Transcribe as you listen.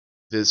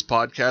This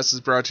podcast is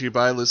brought to you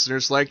by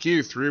listeners like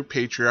you through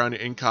Patreon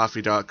and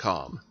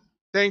Ko-fi.com.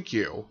 Thank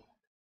you.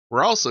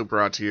 We're also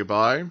brought to you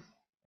by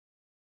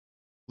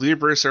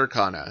Libris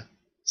Arcana.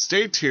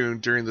 Stay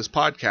tuned during this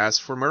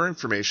podcast for more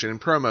information and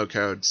promo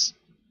codes.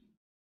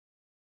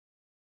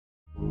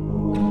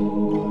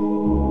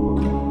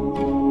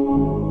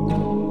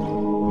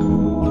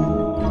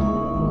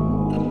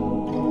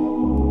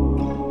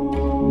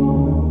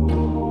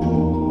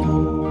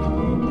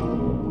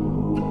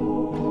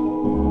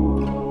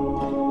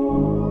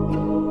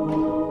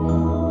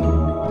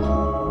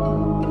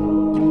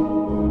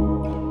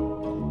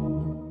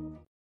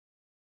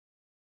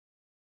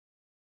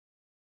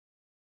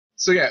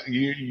 So yeah,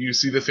 you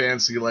see the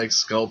fancy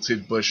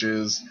sculpted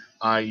bushes.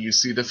 You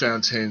see the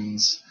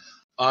fountains.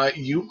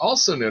 You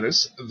also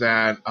notice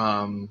that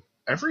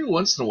every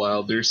once in a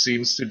while there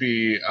seems to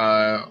be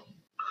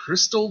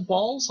crystal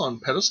balls on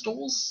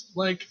pedestals,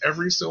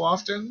 every so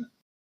often,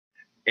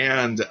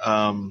 and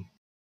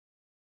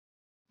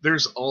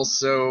there's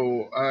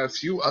also a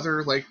few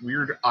other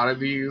weird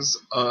oddities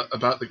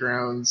about the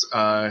grounds.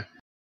 Let's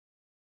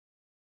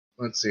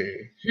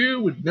see,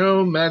 who would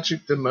know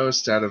magic the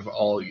most out of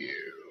all you?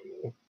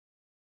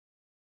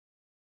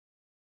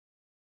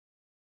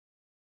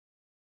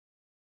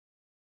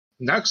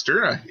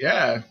 Noxterna,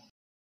 yeah.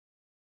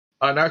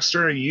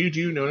 Noxterna, you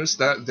do notice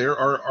that there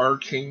are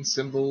arcane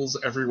symbols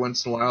every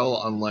once in a while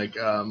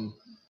on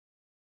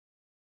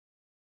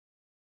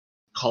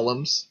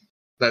columns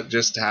that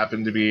just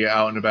happen to be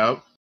out and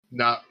about,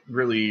 not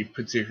really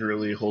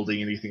particularly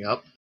holding anything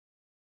up.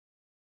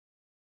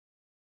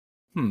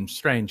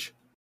 Strange.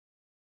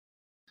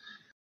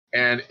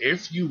 And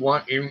if you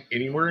want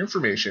any more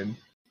information,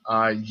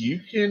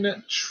 you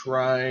can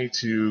try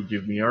to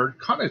give me an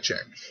Arcana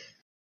check.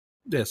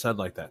 Yes, I'd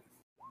like that.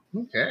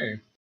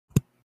 Okay.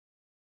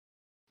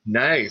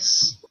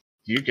 Nice.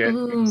 You get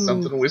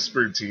something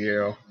whispered to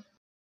you.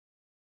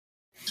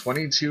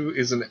 22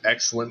 is an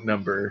excellent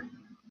number.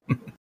 At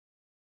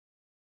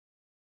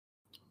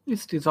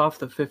least he's off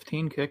the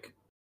 15 kick.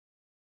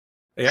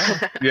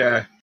 Yeah?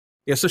 Yeah.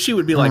 Yeah, so she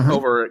would be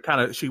over,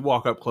 she'd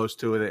walk up close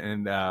to it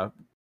and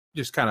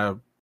just kind of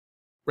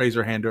raise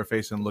her hand to her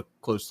face and look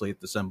closely at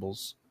the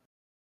symbols.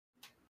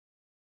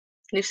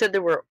 You said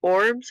there were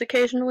orbs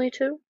occasionally,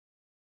 too?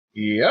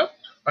 Yep.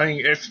 I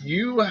mean, if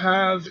you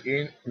have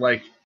yeah,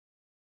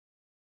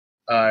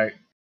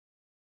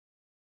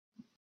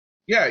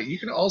 you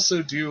can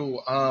also do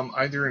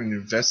either an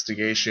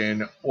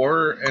investigation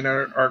or an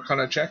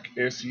Arcana check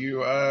if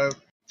you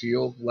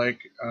feel like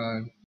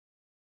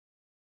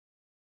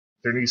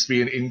there needs to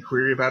be an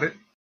inquiry about it.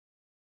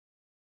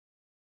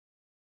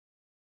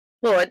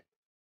 Well,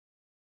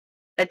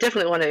 I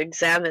definitely want to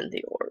examine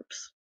the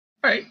orbs.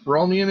 Alright,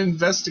 roll me an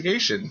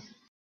investigation.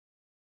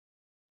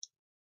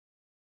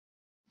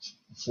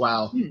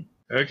 Wow.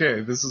 Okay,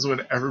 this is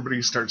when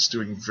everybody starts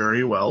doing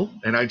very well,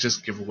 and I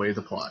just give away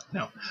the plot.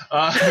 No.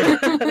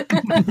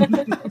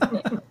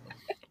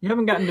 You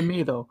haven't gotten to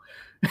me, though.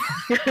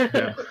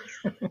 No.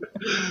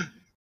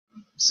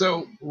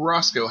 So,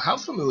 Roscoe, how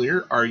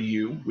familiar are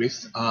you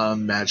with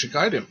magic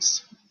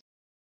items?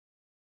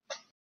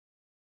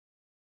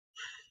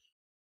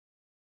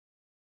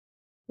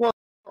 Well,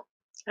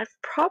 I've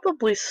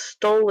probably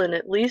stolen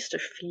at least a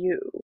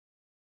few.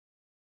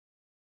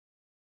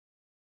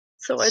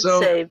 So I'd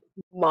say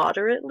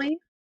moderately.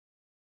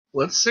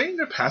 Let's say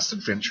in a past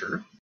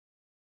adventure,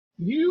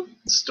 you've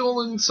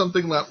stolen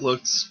something that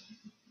looks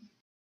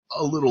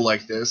a little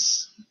like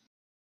this,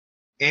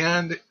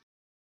 and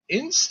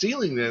in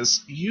stealing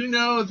this, you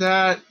know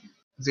that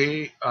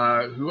they,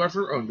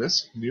 whoever owned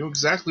this, knew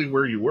exactly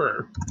where you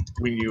were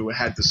when you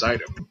had this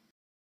item,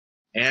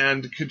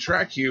 and could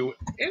track you,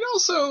 and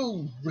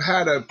also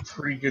had a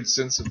pretty good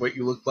sense of what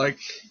you looked like.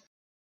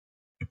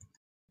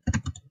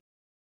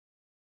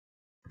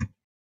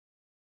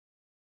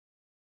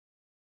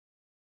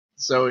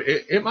 So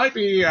it might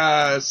be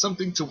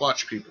something to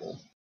watch people.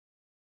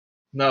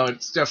 No,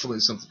 it's definitely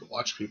something to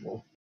watch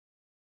people.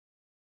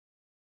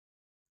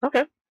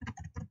 Okay.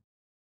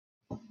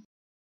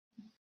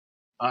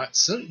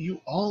 So you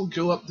all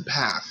go up the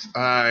path.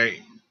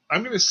 I'm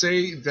going to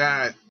say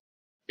that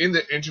in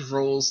the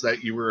intervals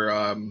that you were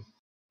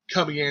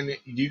coming in,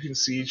 you can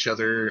see each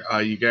other.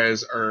 You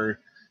guys are,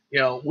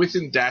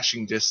 within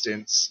dashing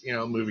distance,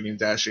 moving and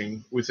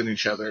dashing within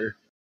each other.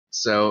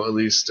 So at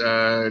least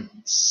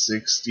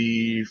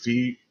 60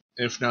 feet,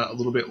 if not a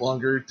little bit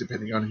longer,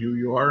 depending on who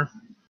you are.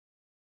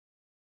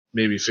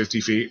 Maybe 50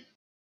 feet.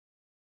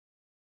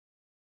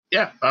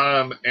 Yeah,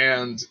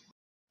 and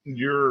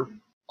you're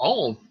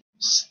all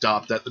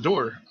stopped at the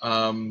door.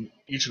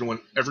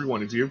 Every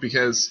one of you,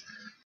 because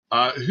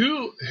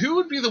who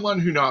would be the one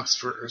who knocks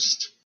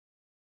first?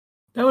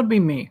 That would be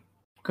me,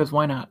 because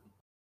why not?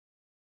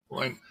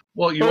 Well,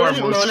 you are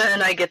didn't Mona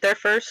and I get there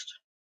first?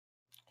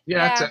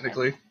 Yeah,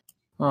 technically.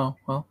 Oh,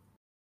 well.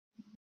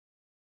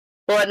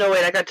 Well, no,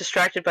 wait, I got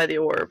distracted by the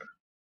orb.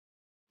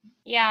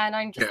 Yeah, and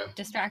I'm just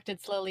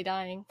distracted, slowly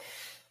dying.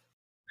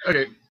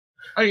 Okay,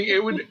 I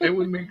mean, it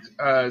would make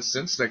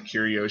sense that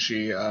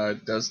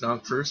Kiriyoshi does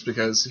knock first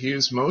because he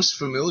is most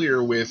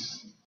familiar with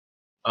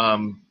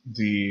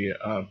the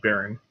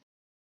Baron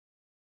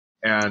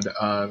and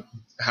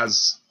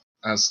has,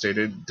 as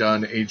stated,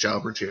 done a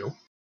job or two.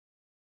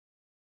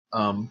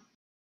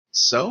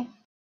 So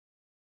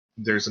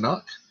there's a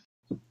knock.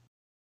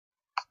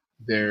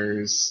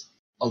 There's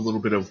a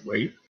little bit of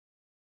wait.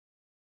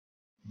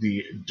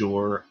 The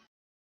door.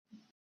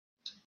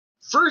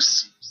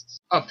 First,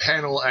 a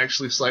panel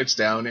actually slides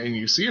down, and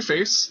you see a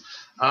face.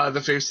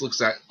 The face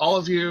looks at all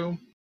of you.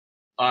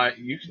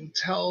 You can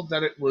tell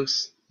that it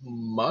looks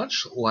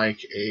much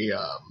like a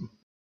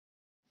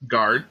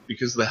guard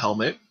because of the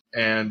helmet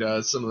and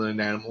some of the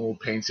enamel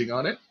painting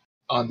on it,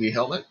 on the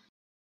helmet.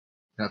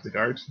 Not the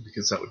guard,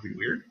 because that would be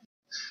weird.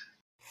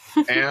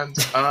 And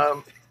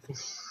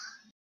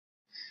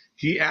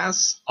he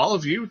asks all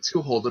of you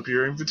to hold up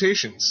your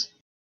invitations.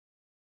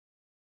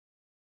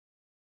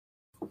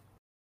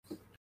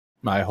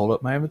 I hold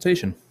up my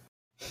invitation.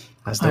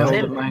 I hold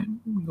up my.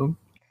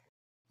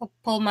 I'll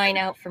pull mine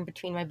out from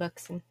between my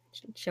books and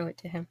show it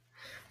to him.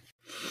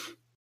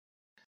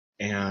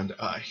 And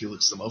he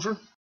looks them over.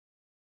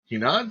 He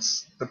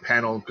nods. The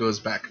panel goes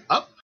back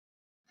up.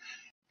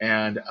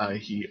 And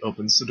he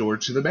opens the door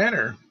to the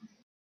manor.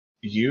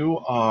 You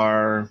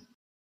are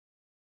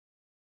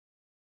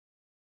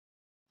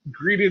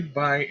greeted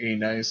by a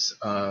nice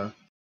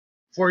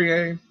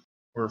foyer,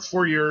 or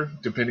foyer,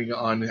 depending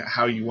on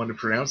how you want to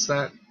pronounce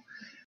that.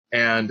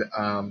 And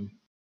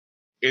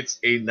it's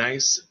a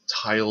nice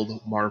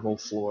tiled marble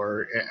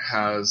floor. It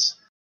has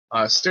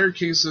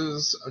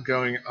staircases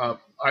going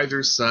up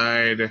either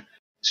side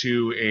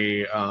to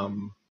a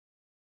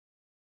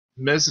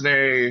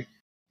mezzanine.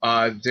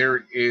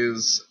 There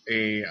is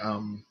a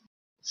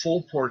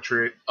full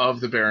portrait of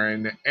the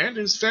Baron and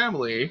his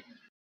family.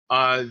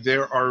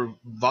 There are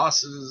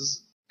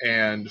vases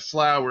and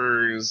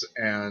flowers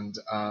and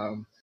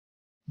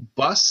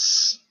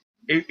busts.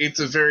 It's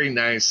a very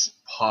nice,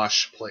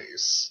 posh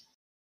place.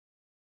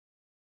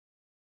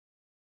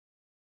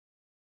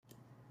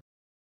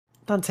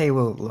 Dante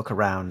will look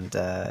around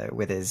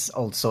with his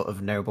old sort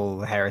of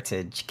noble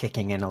heritage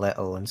kicking in a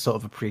little and sort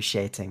of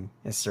appreciating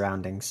his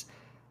surroundings.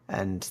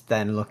 And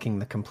then looking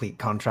the complete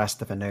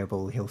contrast of a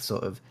noble, he'll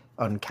sort of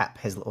uncap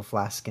his little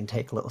flask and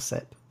take a little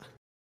sip.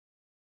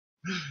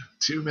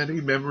 Too many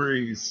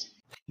memories.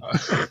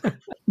 It's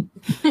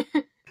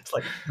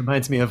like,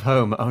 reminds me of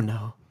home. Oh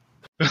no.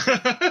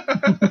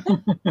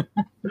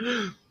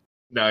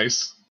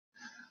 Nice.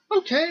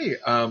 Okay,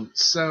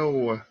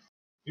 so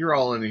you're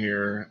all in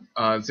here.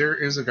 There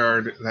is a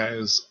guard that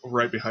is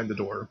right behind the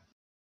door.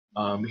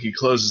 He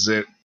closes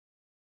it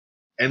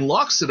and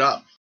locks it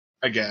up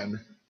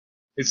again.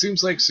 It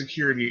seems like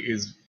security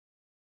is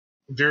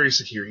very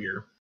secure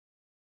here.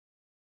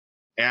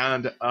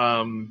 And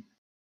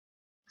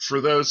for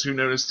those who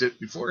noticed it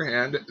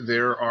beforehand,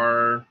 there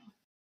are,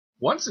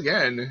 once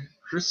again,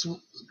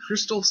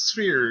 crystal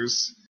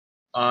spheres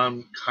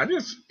kind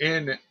of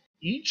in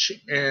each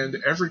and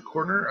every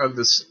corner of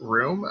this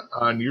room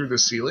near the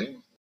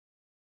ceiling.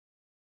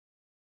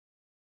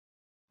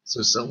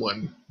 So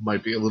someone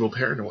might be a little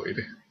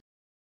paranoid.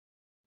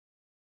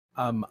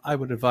 I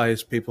would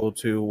advise people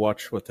to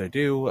watch what they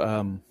do.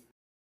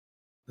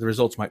 The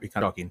results might be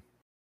kind of shocking.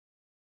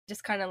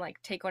 Just kind of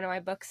like take one of my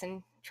books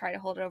and try to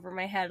hold it over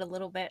my head a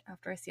little bit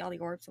after I see all the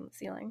orbs on the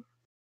ceiling.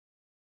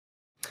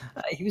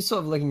 He was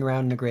sort of looking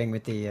around and agreeing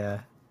with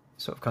the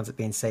sort of concept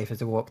being safe as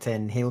he walked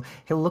in. He'll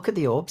look at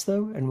the orbs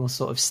though, and will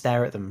sort of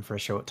stare at them for a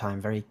short time,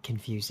 very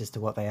confused as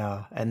to what they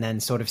are, and then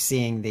sort of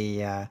seeing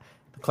the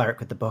cleric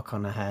with the book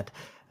on her head,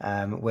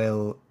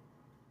 will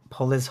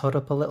pull his hood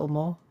up a little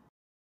more,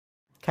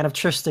 kind of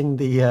trusting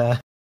the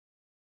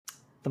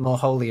more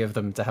holy of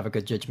them to have a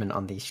good judgment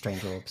on these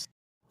strange orbs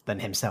than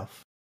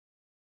himself.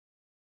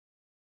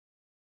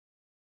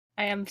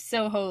 I am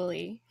so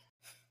holy.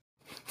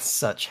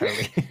 Such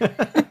holy.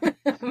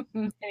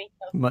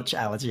 Much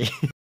allergy.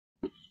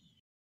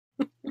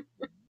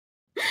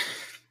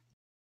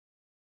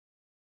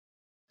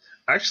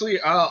 Actually,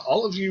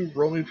 all of you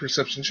roll me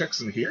perception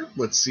checks in here.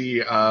 Let's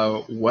see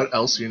what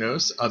else you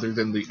notice other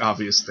than the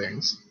obvious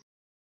things.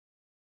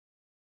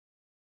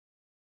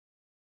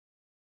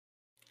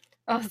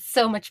 Oh,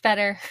 so much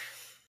better.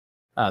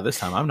 This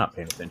time I'm not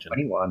paying attention.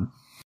 21.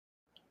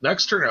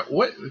 Next turn out.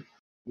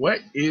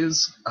 What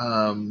is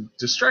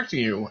distracting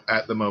you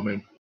at the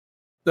moment?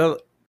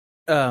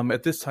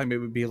 At this time, it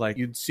would be like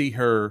you'd see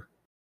her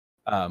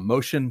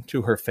motion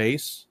to her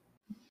face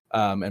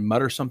and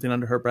mutter something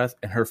under her breath,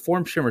 and her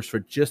form shimmers for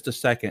just a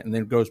second and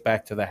then goes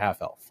back to the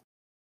half-elf.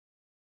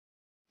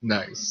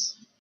 Nice.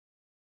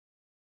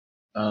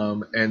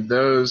 And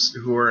those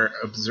who are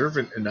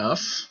observant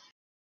enough,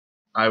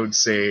 I would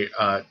say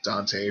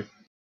Dante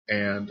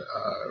and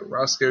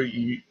Roscoe,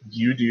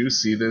 you do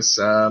see this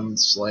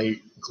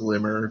slight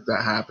glimmer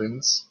that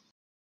happens.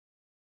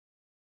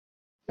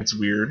 It's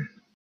weird.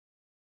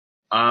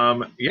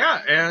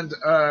 Yeah, and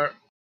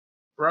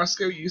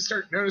Roscoe, you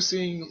start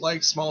noticing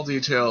like small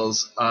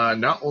details,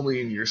 not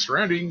only in your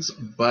surroundings,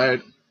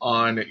 but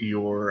on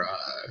your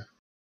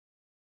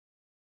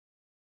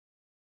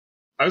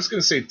I was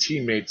going to say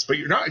teammates, but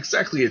you're not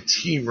exactly a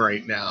team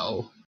right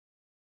now.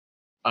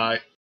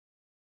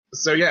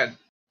 So yeah,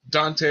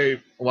 Dante,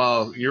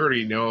 well, you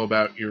already know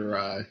about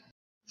your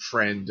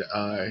friend,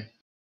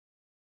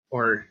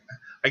 or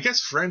I guess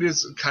friend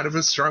is kind of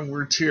a strong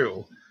word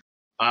too.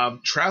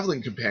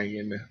 Traveling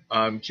companion,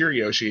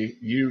 Kiriyoshi,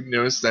 you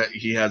notice that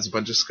he has a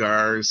bunch of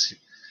scars.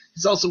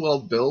 He's also well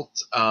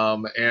built,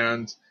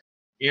 and,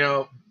 you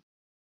know,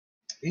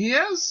 he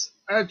has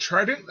a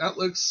trident that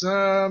looks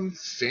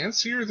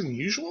fancier than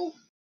usual.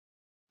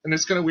 And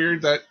it's kind of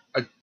weird that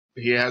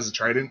he has a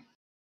trident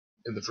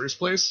in the first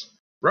place.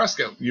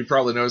 Roscoe, you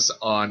probably noticed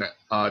on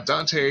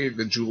Dante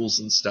the jewels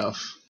and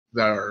stuff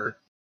that are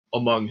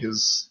among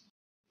his...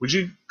 Would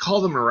you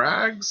call them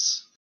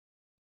rags?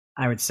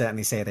 I would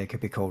certainly say they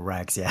could be called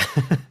rags, yeah.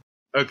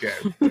 Okay.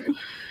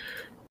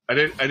 I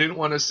didn't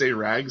want to say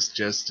rags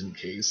just in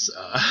case.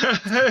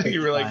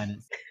 You were like...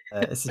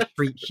 It's a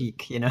street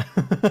chic, you know?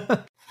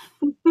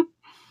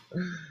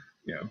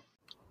 Yeah.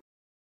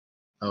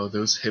 Oh,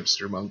 those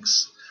hipster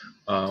monks.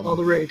 All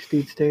the rage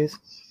these days.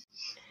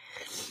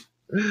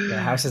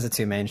 Yeah, houses are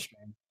too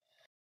mainstream.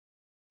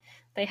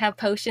 They have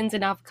potions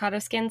and avocado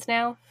skins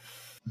now.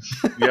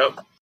 Yep.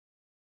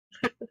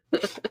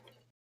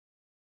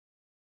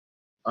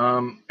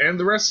 And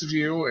the rest of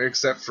you,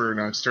 except for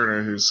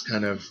Nocturna, who's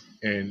kind of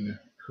in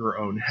her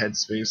own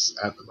headspace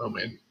at the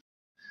moment,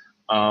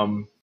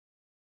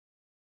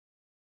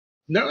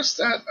 notice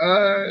that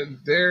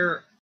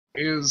there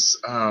is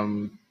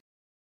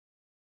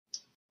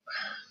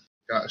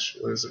gosh,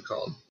 what is it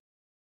called?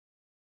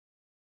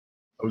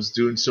 I was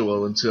doing so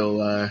well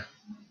until I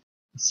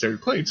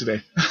started playing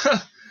today.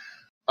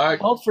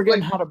 All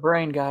forgetting how to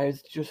brain,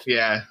 guys. Just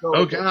yeah.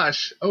 Oh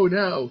gosh. Oh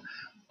no.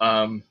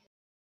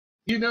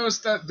 You notice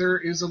that there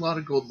is a lot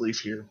of gold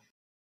leaf here.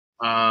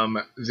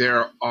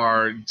 There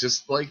are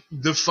just like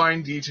the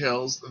fine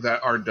details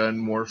that are done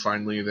more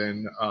finely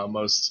than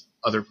most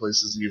other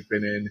places you've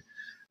been in.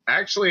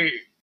 Actually,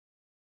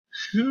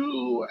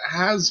 who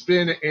has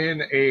been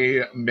in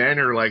a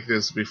manor like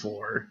this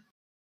before?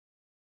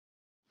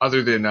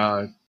 Other than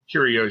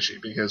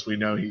Kiriyoshi, because we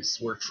know he's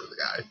worked for the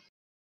guy.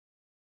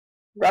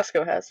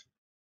 Roscoe has.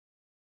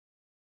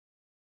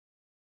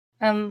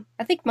 I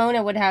think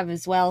Mona would have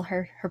as well.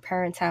 Her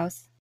parents'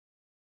 house.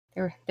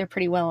 They're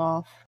pretty well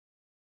off.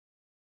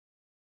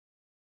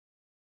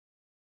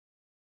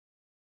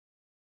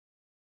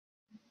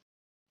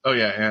 Oh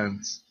yeah,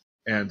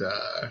 and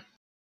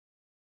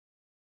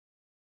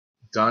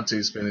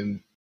Dante's been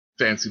in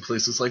fancy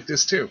places like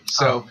this too.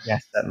 So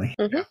yes, certainly.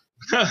 Yeah.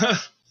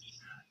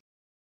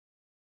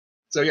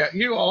 So yeah,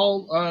 you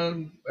all,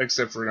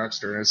 except for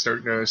Nocturna,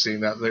 start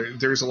noticing that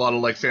there's a lot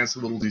of like fancy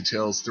little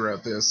details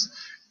throughout this,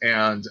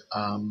 and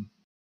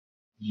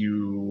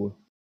you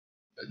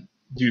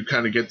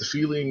kind of get the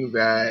feeling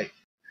that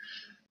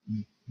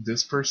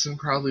this person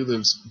probably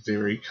lives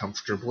very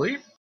comfortably,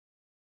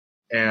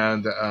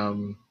 and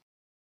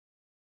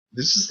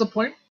this is the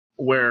point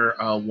where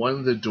one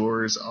of the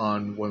doors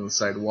on one of the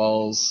side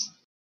walls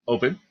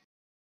open,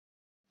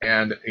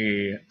 and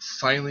a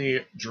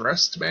finely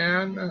dressed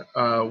man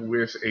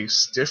with a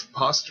stiff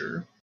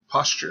posture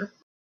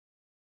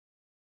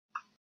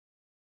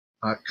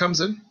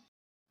comes in,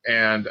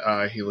 and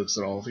he looks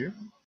at all of you.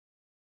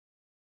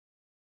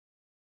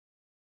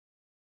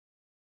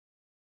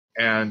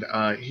 And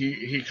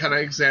he kind of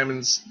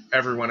examines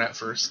everyone at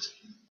first.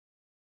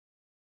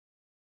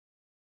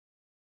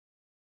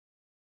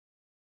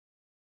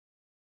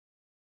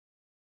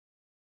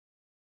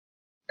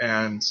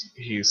 And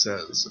he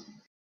says,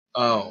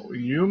 "Oh,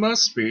 you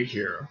must be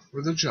here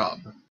for the job.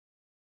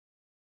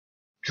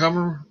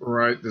 Come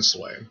right this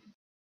way."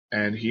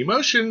 And he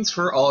motions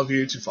for all of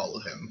you to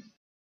follow him.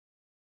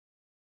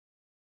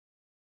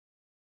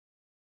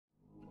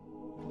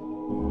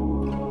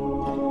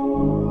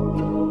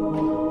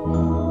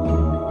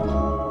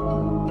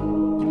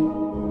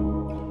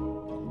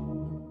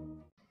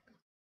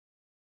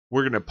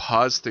 We're going to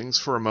pause things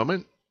for a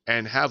moment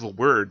and have a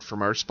word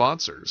from our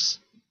sponsors.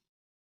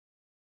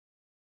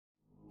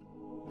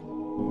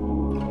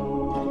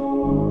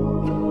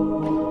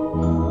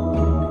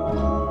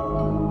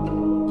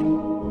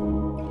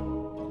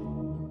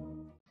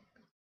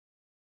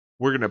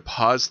 We're going to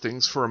pause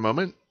things for a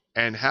moment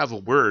and have a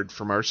word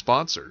from our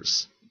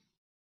sponsors.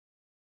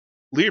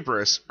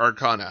 Libris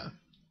Arcana.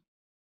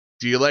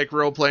 Do you like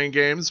role-playing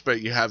games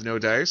but you have no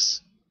dice?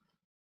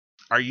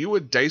 Are you a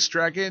dice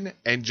dragon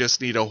and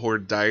just need a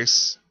horde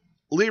dice?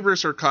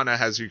 Libris Arcana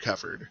has you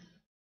covered.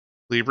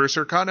 Libris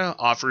Arcana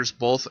offers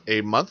both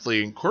a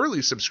monthly and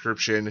quarterly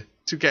subscription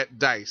to get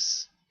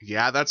dice.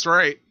 Yeah, that's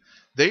right.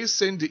 They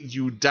send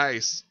you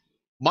dice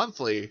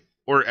monthly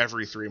or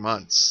every 3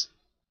 months.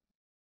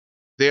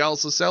 They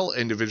also sell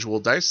individual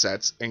dice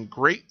sets and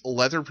great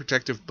leather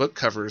protective book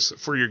covers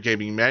for your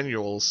gaming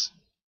manuals.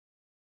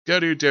 Go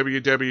to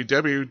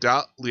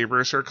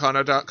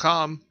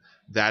www.librisarcana.com.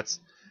 That's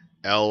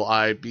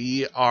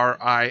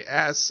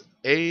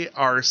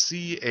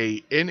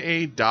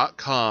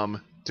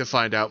LIBRISARCANA.com to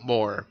find out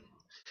more.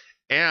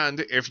 And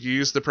if you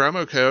use the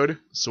promo code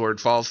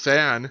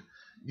SwordfallFan,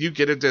 you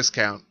get a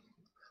discount.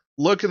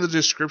 Look in the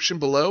description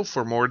below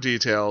for more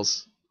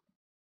details.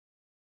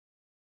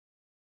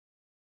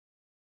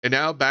 And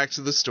now back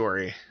to the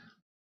story.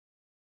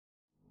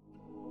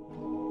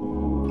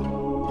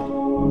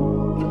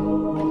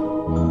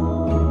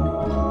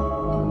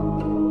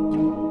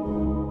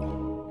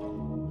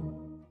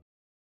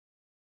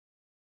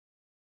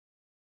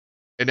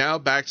 And now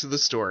back to the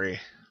story.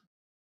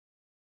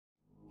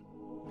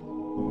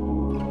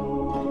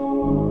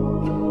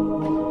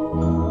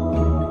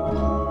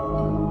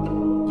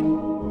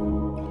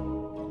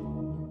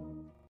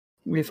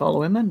 We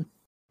follow him in.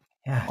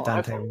 Yeah, Oh,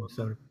 Dante I will follow.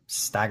 sort of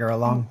stagger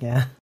along,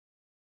 yeah.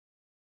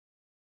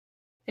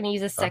 Gonna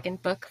use a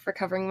second book for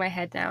covering my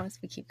head now as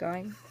we keep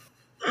going.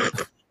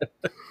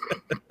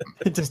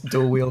 Just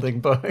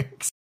dual-wielding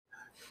books.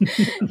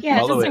 Yeah,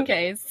 Follow just in it.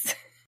 case.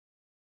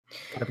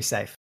 Gotta be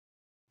safe.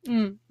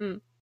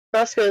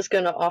 Roscoe is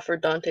going to offer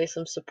Dante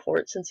some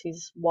support since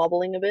he's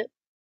wobbling a bit.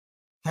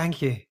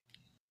 Thank you.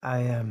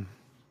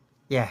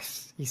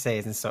 Yes, he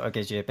says, and sort of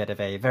gives you a bit of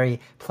a very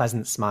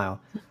pleasant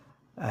smile.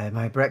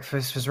 My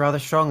breakfast was rather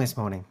strong this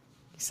morning,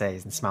 he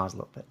says, and smiles a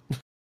little bit.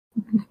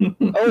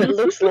 Oh, it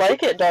looks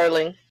like it,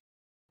 darling.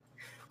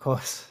 Of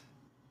course.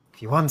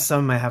 If you want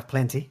some, I have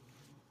plenty.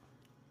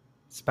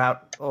 It's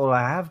about all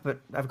I have,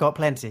 but I've got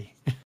plenty.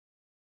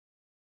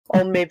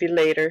 Or maybe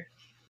later.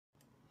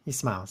 He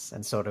smiles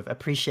and sort of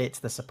appreciates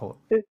the support.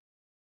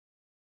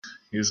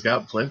 He's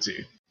got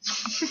plenty.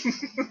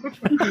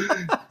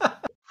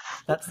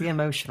 That's the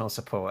emotional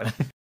support.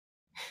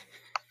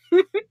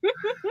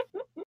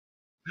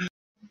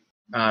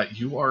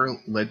 You are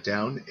led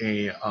down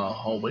a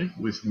hallway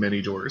with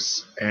many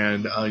doors,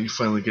 and you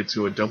finally get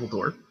to a double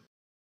door.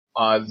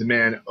 The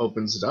man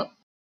opens it up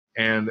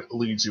and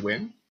leads you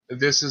in.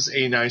 This is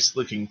a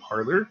nice-looking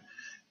parlor.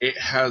 It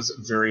has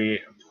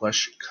very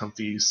plush,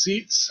 comfy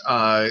seats,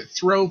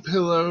 throw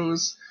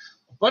pillows,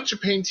 a bunch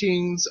of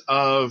paintings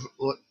of,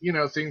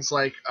 things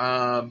like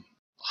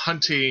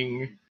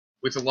hunting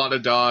with a lot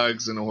of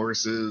dogs and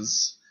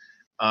horses.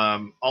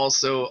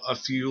 Also, a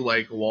few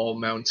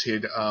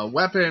wall-mounted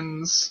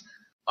weapons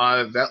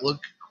that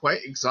look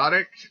quite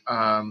exotic.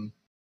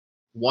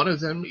 One of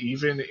them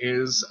even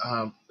is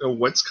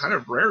what's kind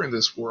of rare in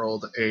this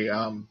world,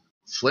 a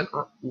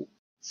flintlock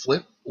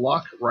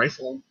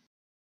rifle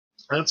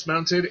that's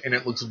mounted, and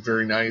it looks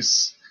very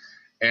nice,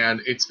 and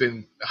it's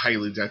been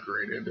highly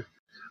decorated.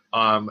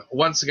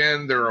 Once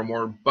again, there are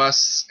more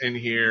busts in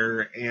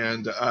here,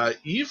 and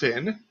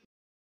even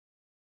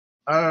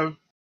a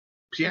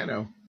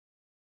piano.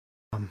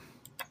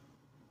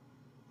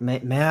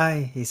 May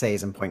I? He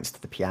says and points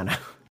to the piano.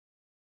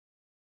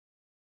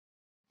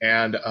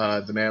 And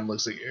the man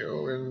looks at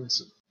you and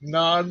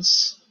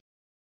nods.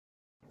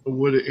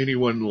 Would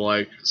anyone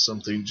like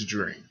something to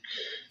drink?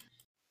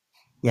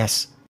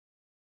 Yes.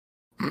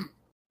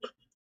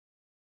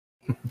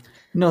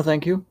 No,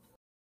 thank you.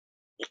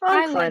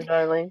 I'm I fine, would.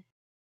 darling.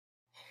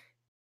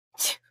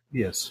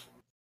 Yes.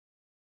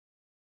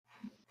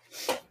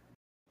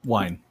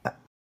 Wine.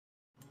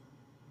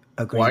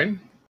 Agreed. Wine?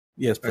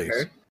 Yes, please.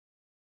 Okay.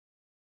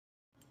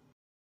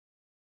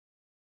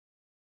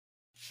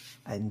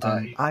 And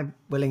I'm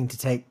willing to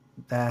take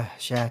their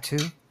share too,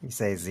 he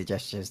says as he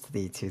gestures to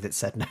the two that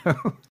said no.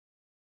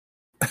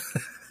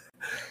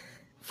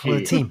 For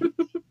the team.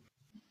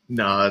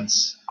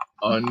 Nods.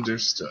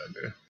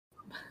 Understood.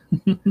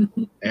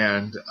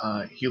 And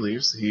he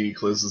leaves. He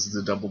closes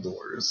the double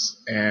doors.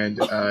 And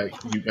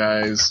you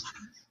guys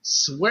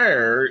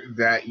swear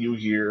that you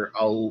hear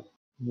a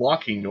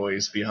walking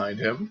noise behind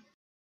him.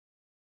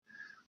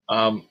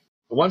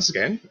 Once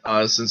again,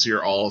 since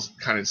you're all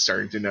kind of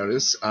starting to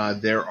notice,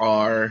 there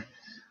are,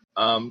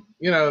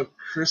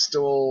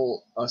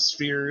 crystal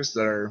spheres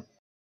that are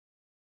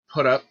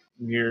put up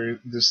near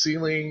the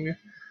ceiling,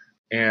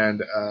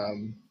 and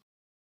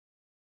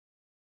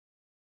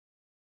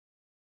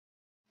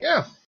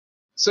yeah.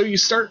 So you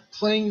start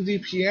playing the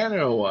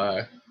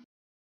piano,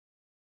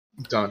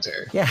 Dante.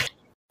 Yeah.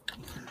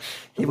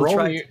 He will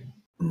try.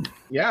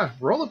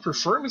 Roll a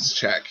performance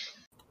check.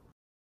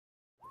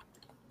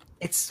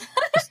 It's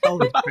a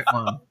solid crit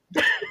one.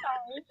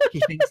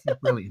 He thinks he's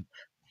brilliant.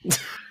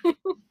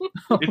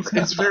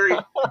 It's very,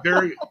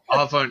 very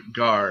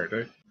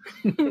avant-garde.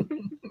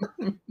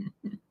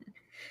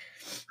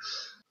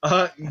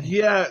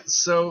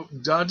 So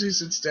Dante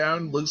sits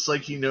down, looks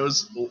like he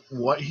knows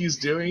what he's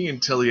doing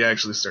until he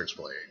actually starts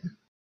playing.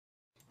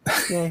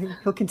 Yeah,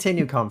 he'll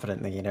continue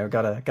confidently,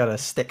 gotta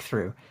stick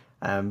through.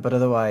 But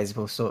otherwise,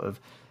 we'll sort of,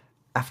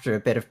 after a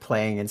bit of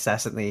playing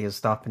incessantly, he'll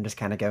stop and just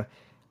kind of go,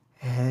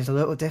 it's a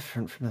little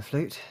different from the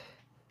flute.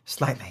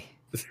 Slightly.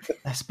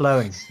 Less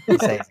blowing, he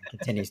says, and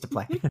continues to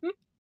play.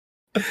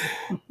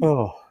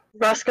 Oh.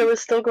 Roscoe is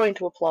still going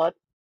to applaud.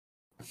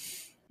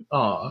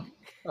 Aw.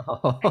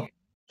 I'm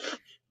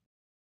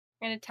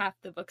gonna tap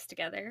the books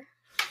together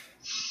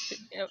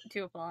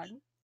to applaud.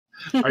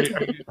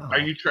 Are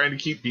you trying to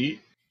keep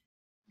beat?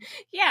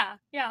 Yeah,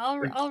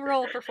 I'll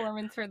roll a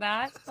performance for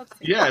that. Let's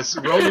see. Yes,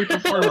 roll me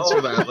performance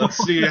for that. Let's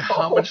see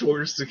how much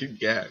worse it can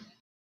get.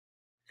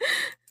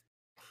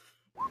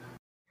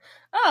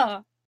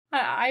 Oh,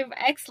 I have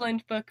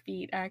excellent book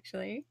beat,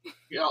 actually.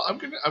 Yeah,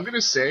 I'm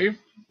gonna say,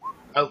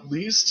 at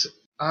least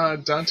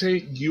Dante,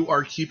 you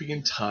are keeping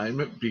in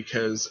time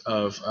because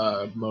of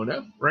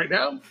Mona right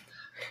now.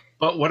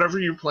 But whatever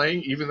you're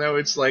playing, even though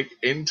it's like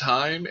in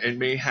time and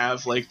may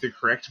have like the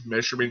correct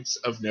measurements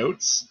of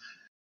notes,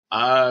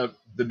 the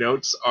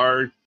notes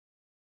are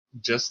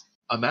just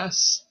a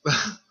mess.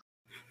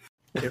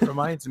 It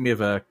reminds me of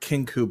a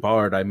Kinku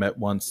bard I met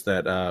once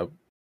that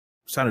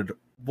sounded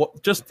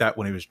just that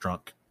when he was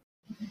drunk.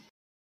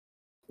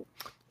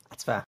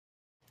 That's fair.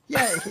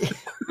 Yeah.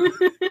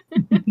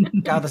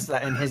 Regardless of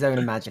that, in his own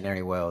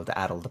imaginary world,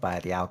 addled by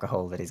the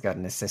alcohol that he's got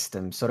in his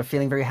system, sort of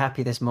feeling very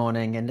happy this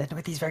morning, and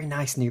with these very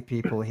nice new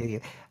people,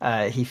 he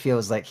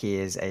feels like he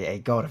is a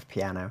god of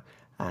piano,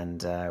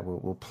 and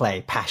will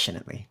play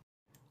passionately,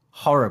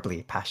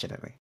 horribly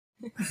passionately.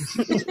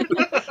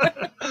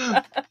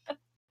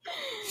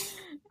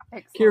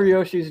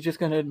 Kiryoshi's just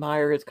going to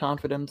admire his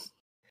confidence.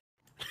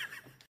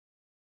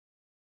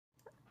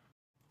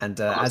 And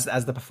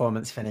as the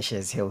performance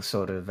finishes, he'll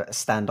sort of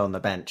stand on the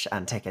bench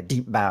and take a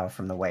deep bow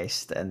from the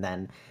waist, and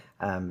then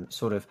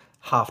sort of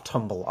half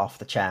tumble off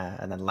the chair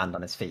and then land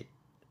on his feet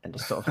and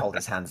just sort of hold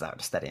his hands out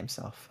to steady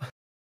himself.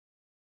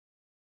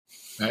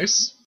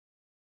 Nice.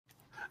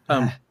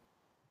 Can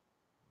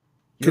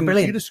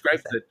you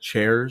describe the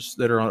chairs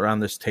that are around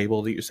this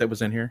table that you said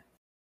was in here?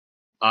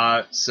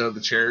 So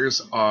the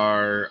chairs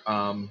are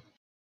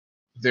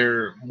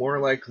they're more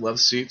like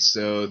love seats,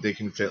 so they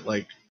can fit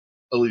like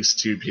at least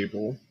 2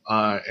 people.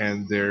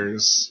 And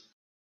there's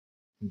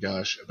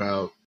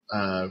about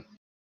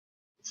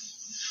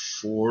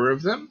 4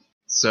 of them.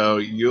 So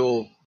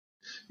you'll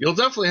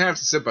definitely have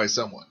to sit by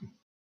someone.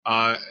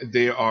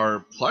 They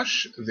are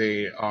plush.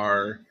 They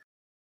are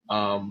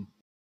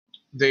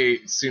they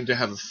seem to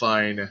have a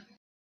fine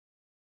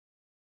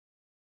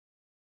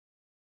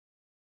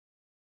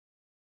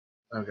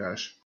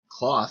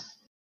cloth.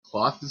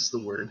 Cloth is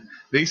the word.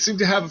 They seem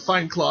to have a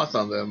fine cloth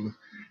on them.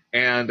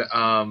 And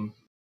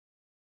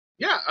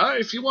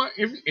if you want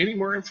any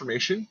more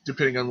information,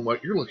 depending on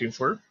what you're looking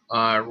for,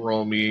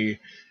 roll me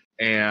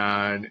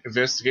an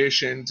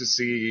investigation to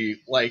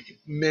see like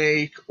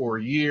make or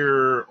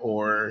year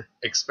or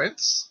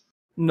expense.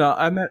 No,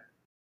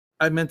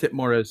 I meant it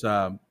more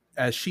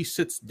as she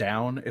sits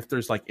down, if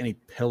there's like any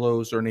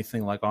pillows or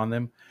anything like on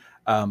them,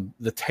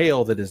 the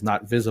tail that is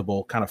not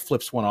visible kind of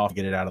flips one off to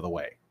get it out of the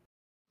way.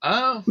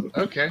 Oh,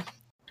 okay.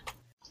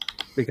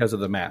 Because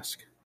of the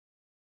mask.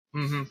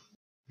 Mm-hmm.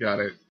 Got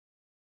it.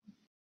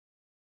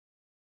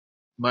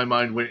 My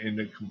mind went in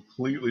a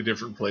completely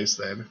different place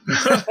then.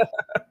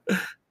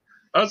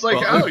 I was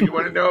like, you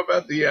want to know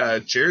about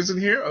the chairs in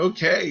here?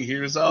 Okay,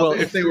 here's all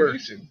the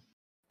information.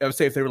 I would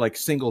say if they were like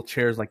single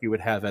chairs like you would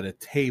have at a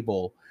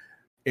table,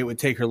 it would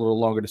take her a little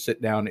longer to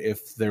sit down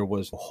if there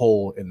was a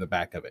hole in the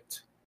back of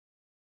it.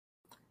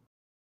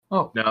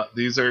 Oh. No,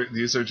 these are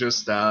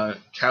just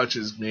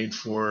couches made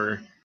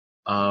for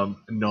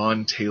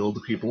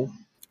non-tailed people.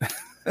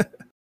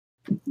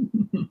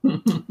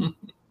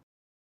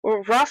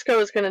 Well, Roscoe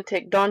is going to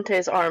take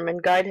Dante's arm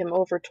and guide him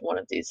over to one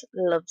of these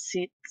love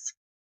seats.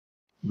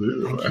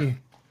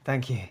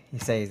 Thank you. He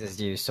says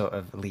as you sort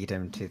of lead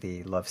him to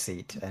the love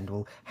seat and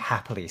will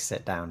happily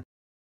sit down.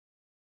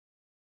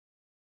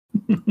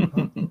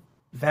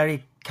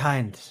 Very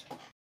kind.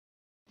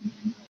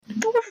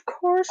 Oh, of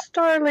course,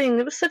 darling.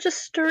 It was such a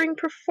stirring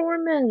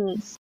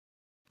performance.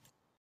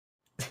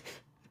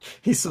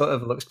 He sort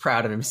of looks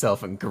proud of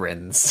himself and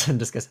grins and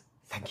just goes,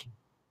 "Thank you.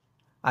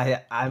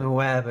 I'm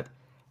aware, but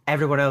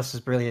everyone else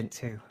was brilliant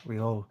too. We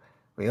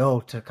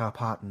all took our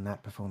part in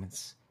that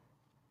performance,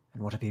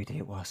 and what a beauty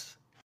it was."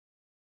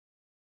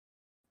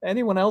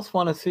 Anyone else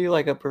want to see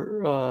like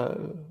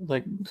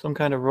like some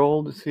kind of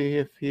roll to see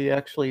if he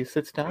actually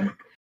sits down?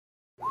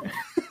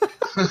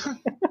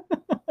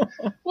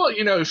 Well,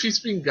 if he's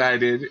being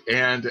guided,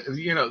 and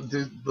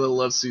the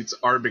love seats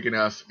are big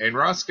enough, and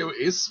Roscoe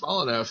is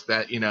small enough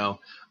that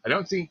I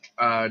don't think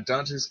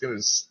Dante's going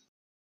to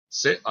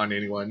sit on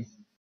anyone.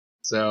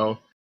 So,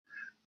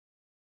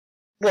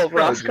 well,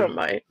 Roscoe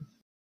might.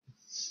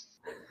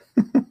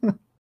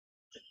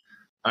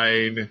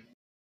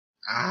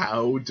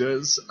 How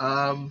does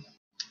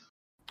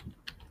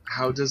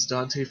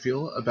Dante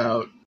feel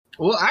about?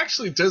 Well,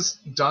 actually, does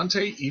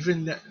Dante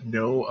even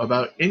know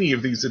about any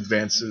of these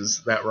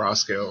advances that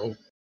Roscoe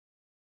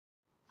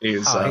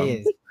is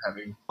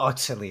having?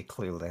 Utterly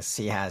clueless.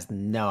 He has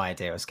no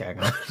idea what's going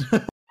on.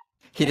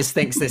 He just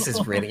thinks this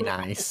is really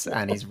nice,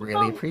 and he's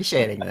really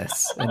appreciating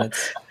this, and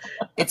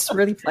it's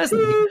really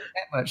pleasant. He doesn't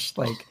get much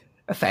like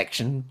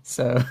affection,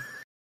 so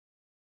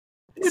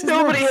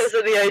nobody has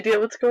any idea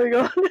what's going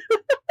on.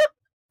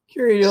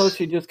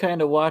 Kuryoshi just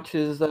kind of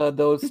watches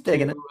those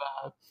two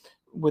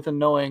with a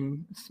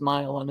knowing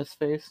smile on his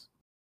face.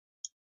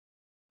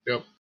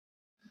 Yep.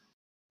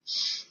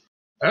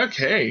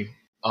 Okay,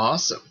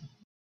 awesome.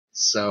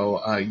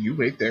 So you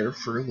wait there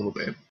for a little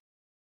bit.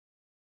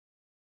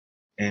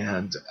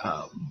 And,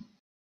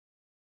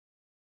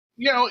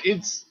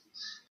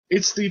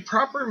 it's the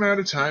proper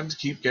amount of time to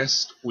keep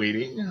guests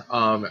waiting.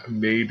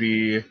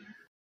 Maybe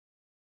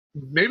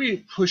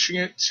pushing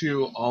it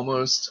to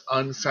almost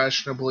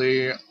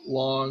unfashionably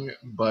long,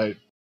 but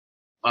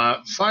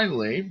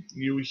finally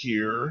you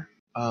hear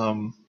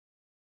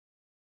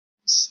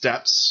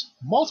steps,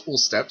 multiple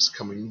steps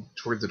coming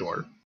toward the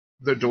door.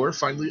 The door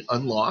finally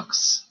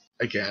unlocks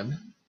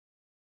again,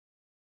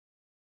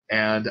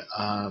 and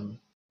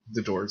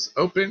the doors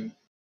open.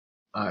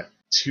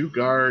 Two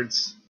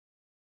guards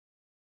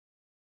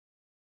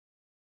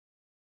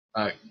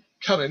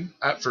come in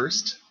at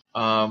first.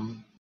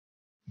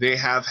 They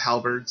have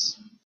halberds,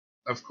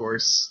 of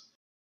course,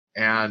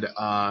 and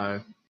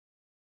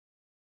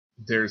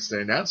there's the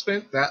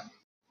announcement that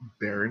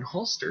Baron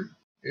Holster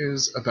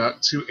is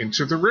about to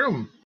enter the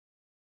room.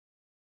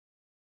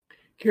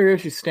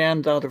 Kiriyoshi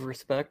stands out of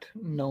respect,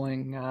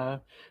 knowing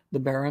the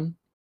Baron.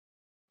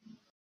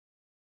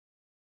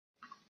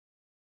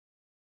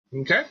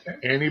 Okay.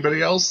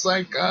 Anybody else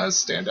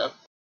stand up?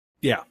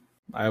 Yeah,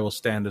 I will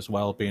stand as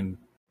well, being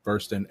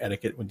versed in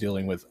etiquette when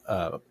dealing with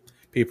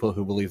people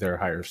who believe they're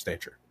higher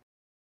stature.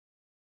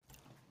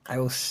 I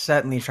will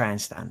certainly try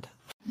and stand.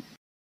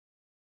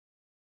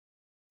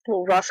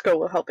 Well, Roscoe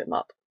will help him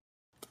up.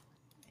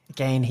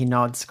 Again, he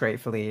nods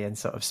gratefully and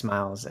sort of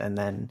smiles, and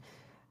then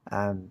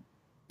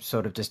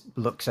sort of just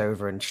looks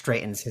over and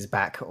straightens his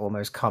back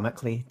almost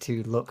comically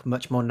to look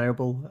much more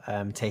noble,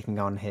 taking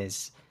on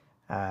his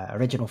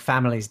original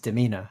family's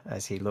demeanor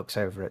as he looks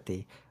over at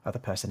the other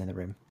person in the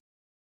room.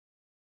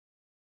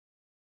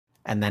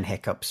 And then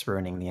hiccups,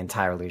 ruining the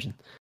entire illusion.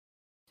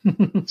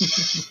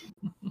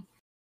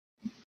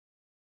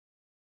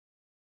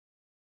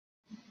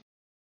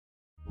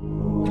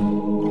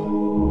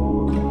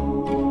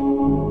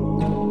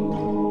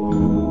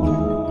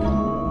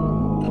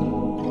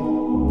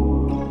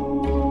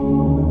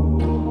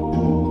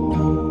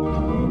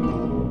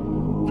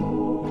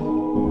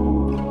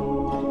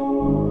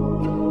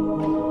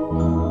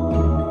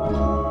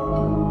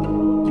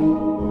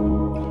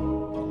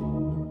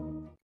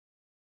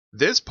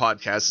 This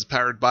podcast is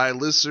powered by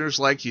listeners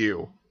like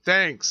you.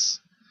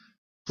 Thanks.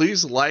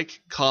 Please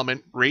like,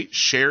 comment, rate,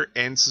 share,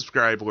 and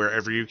subscribe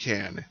wherever you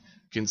can.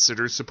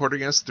 Consider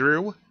supporting us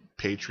through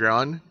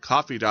Patreon,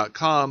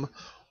 Ko-fi.com,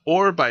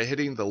 or by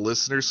hitting the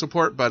listener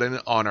support button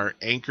on our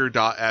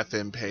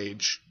Anchor.fm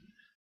page.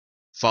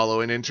 Follow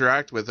and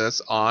interact with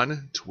us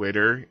on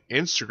Twitter,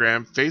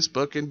 Instagram,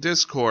 Facebook, and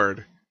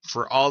Discord.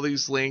 For all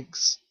these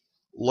links,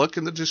 look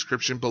in the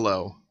description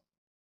below.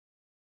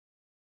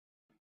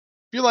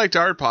 If you liked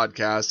our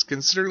podcast,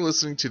 consider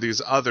listening to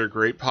these other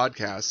great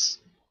podcasts.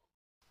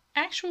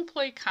 Actual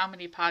play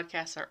comedy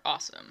podcasts are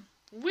awesome.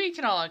 We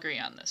can all agree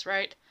on this,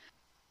 right?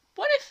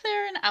 What if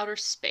they're in outer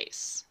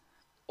space?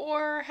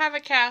 Or have a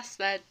cast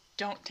that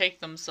don't take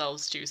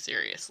themselves too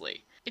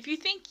seriously? If you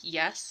think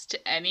yes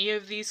to any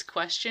of these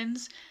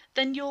questions,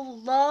 then you'll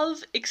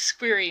love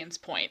Experience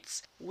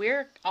Points.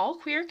 We're all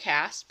queer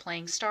cast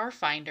playing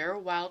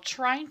Starfinder while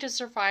trying to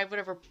survive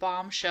whatever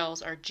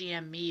bombshells our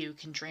GM Miyu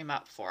can dream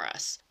up for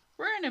us.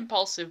 We're an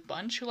impulsive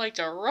bunch who like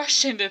to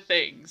rush into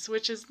things,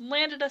 which has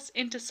landed us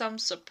into some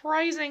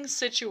surprising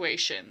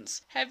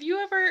situations. Have you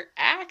ever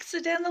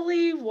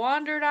accidentally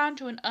wandered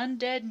onto an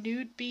undead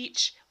nude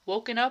beach,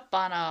 woken up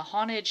on a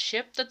haunted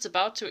ship that's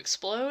about to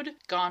explode,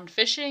 gone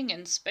fishing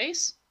in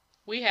space?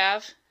 We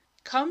have.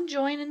 Come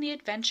join in the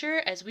adventure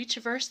as we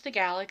traverse the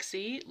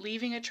galaxy,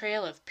 leaving a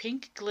trail of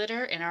pink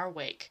glitter in our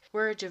wake.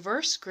 We're a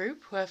diverse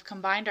group who have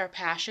combined our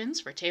passions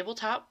for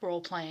tabletop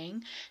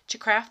role-playing to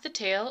craft the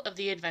tale of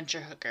the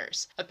Adventure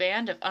Hookers, a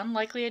band of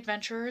unlikely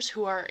adventurers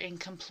who are in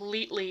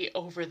completely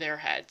over their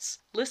heads.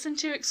 Listen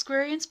to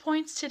Experience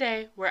Points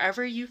today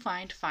wherever you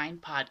find fine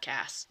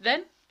podcasts.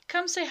 Then,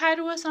 come say hi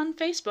to us on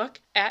Facebook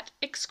at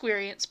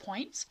Experience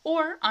Points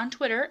or on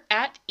Twitter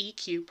at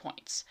EQ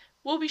Points.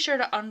 We'll be sure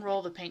to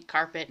unroll the pink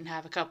carpet and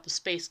have a cup of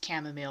space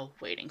chamomile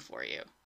waiting for you.